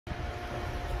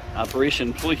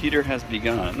Operation Pool Heater has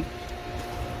begun.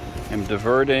 I'm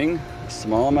diverting a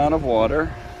small amount of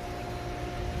water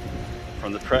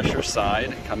from the pressure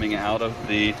side coming out of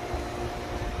the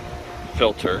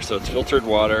filter. So it's filtered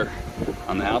water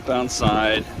on the outbound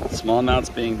side, small amounts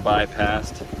being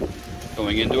bypassed,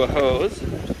 going into a hose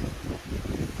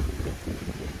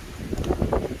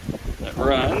that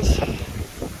runs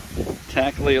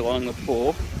tactically along the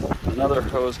pool. Another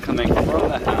hose coming from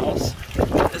the house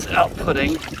is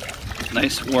outputting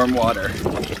nice warm water.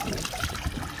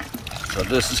 So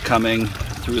this is coming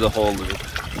through the whole loop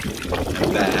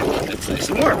and back, and it's nice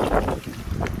and warm.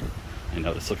 I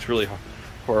know this looks really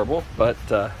horrible, but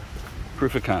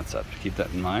proof of concept. Keep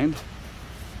that in mind.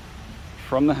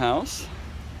 From the house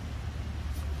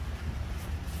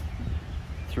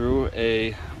through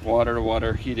a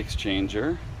water-to-water heat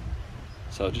exchanger,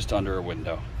 so just under a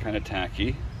window, kind of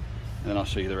tacky, and then I'll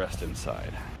show you the rest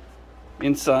inside.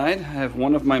 Inside, I have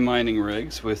one of my mining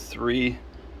rigs with 3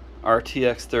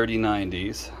 RTX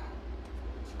 3090s.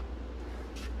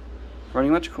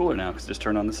 Running much cooler now because I just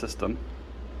turned on the system.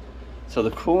 So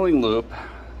the cooling loop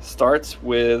starts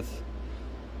with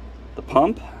the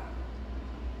pump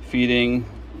feeding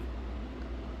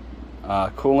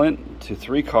coolant to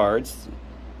 3 cards,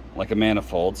 like a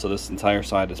manifold. So this entire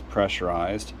side is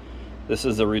pressurized. This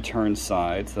is the return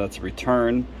side, so that's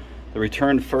return. The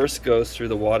return first goes through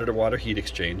the water-to-water heat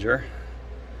exchanger,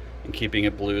 and keeping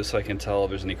it blue so I can tell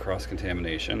if there's any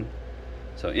cross-contamination.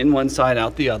 So in one side,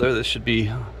 out the other. This should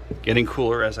be getting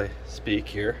cooler as I speak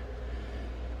here.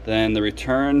 Then the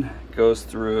return goes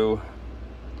through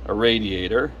a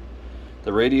radiator.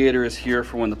 The radiator is here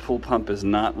for when the pool pump is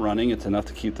not running. It's enough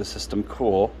to keep the system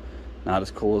cool. Not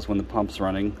as cool as when the pump's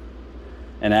running.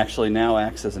 And actually now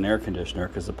acts as an air conditioner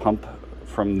because the pump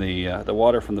from the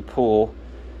water from the pool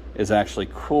is actually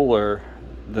cooler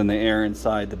than the air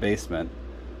inside the basement.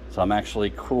 So I'm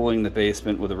actually cooling the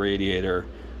basement with a radiator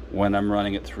when I'm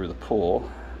running it through the pool.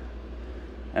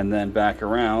 And then back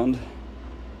around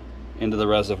into the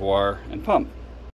reservoir and pump.